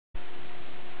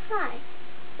Hi,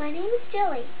 my name is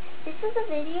Jillie. This is a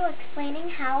video explaining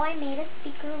how I made a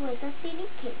speaker with a CD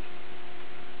case.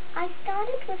 I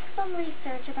started with some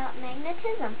research about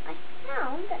magnetism. I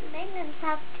found that magnets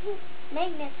have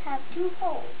two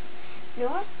poles,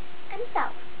 north and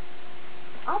south.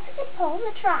 Opposite poles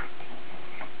attract.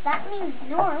 That means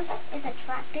north is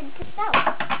attracted to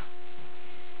south.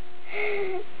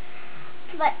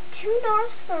 But two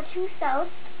norths or two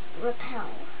souths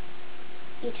repel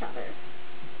each other.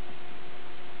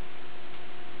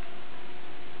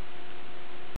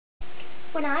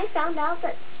 When I found out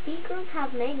that speakers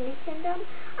have magnets in them,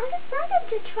 I decided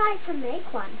to try to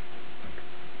make one.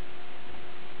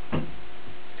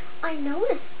 I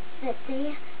noticed that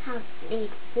they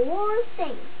need four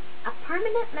things: a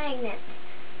permanent magnet,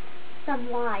 some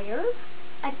wire,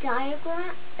 a diaphragm,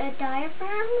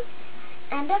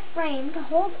 and a frame to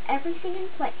hold everything in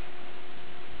place.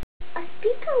 A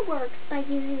speaker works by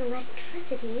using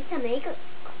electricity to make a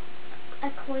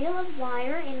coil of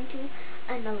wire into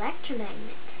an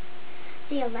electromagnet.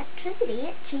 The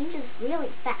electricity changes really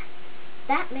fast.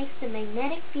 That makes the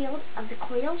magnetic field of the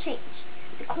coil change.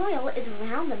 The coil is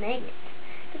around the magnet.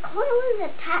 The coil is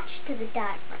attached to the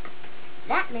diaphragm.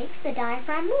 That makes the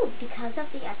diaphragm move because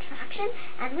of the attraction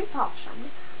and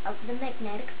repulsion of the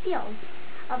magnetic field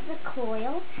of the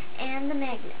coil and the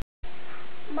magnet.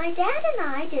 My dad and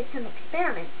I did some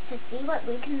experiments to see what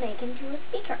we can make into a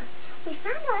speaker. We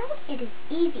found out it is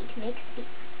easy to make a speaker.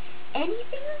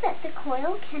 Anything that the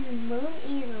coil can move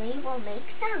easily will make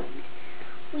sound.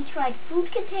 We tried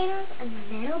food containers and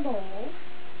metal bowls.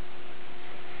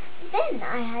 Then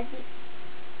I had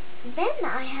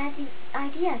the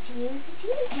idea to use the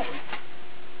CD case.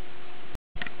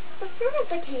 The front of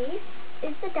the case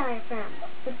is the diaphragm.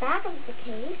 The back of the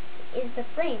case is the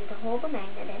frame to hold the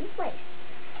magnet in place.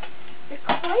 The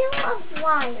coil of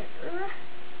wire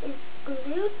is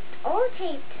glued or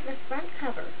taped to the front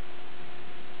cover.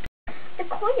 The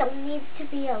coil needs to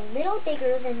be a little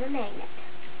bigger than the magnet.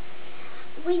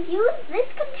 We used this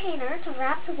container to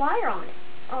wrap the wire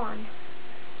on.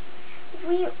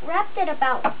 We wrapped it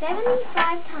about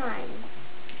 75 times.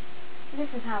 This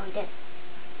is how we did it.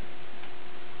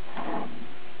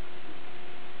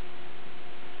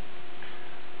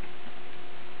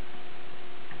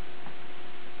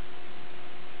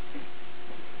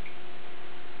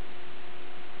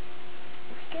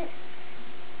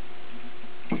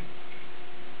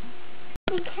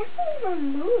 We carefully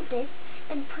removed it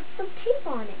and put some tape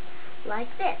on it, like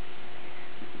this.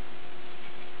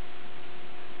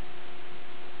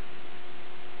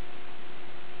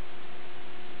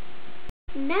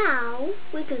 Now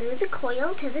we glue the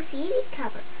coil to the CD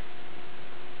cover.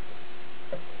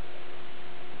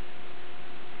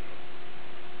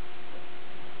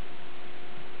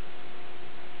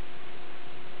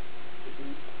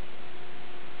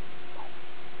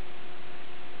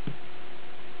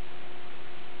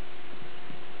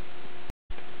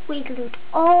 We glued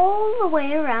all the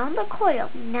way around the coil.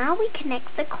 Now we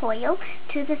connect the coil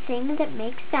to the thing that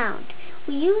makes sound.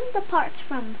 We use the parts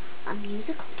from a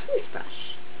musical toothbrush.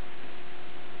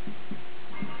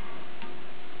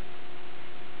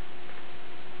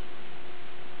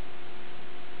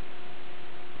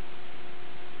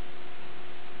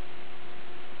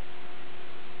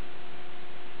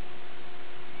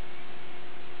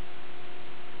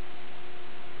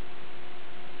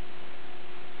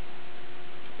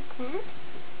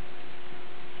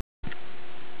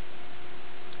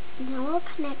 Now we'll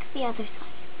connect the other side.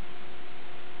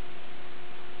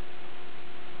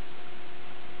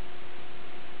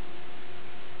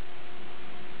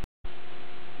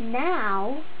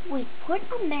 Now we put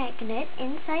a magnet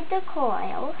inside the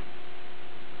coil,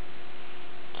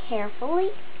 carefully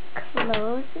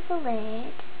close the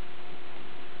lid,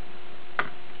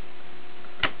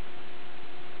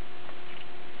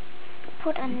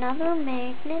 put another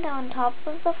magnet on top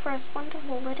of the first one to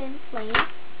hold it in place.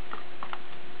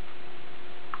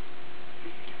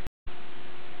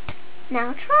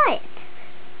 Now try it.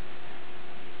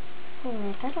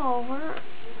 Flip it over.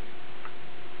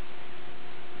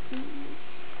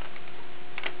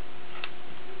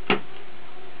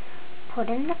 Put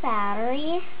in the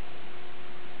battery.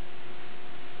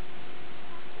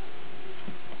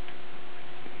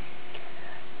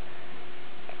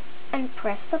 And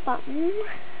press the button.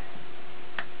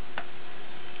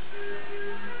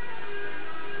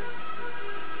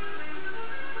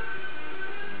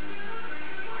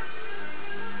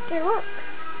 It works.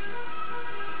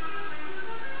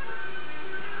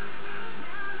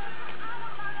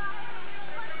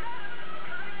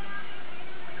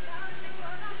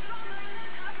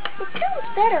 It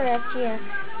sounds better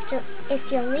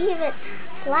if you leave it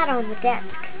flat on the desk.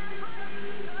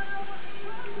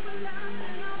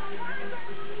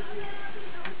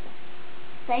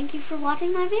 Thank you for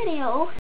watching my video.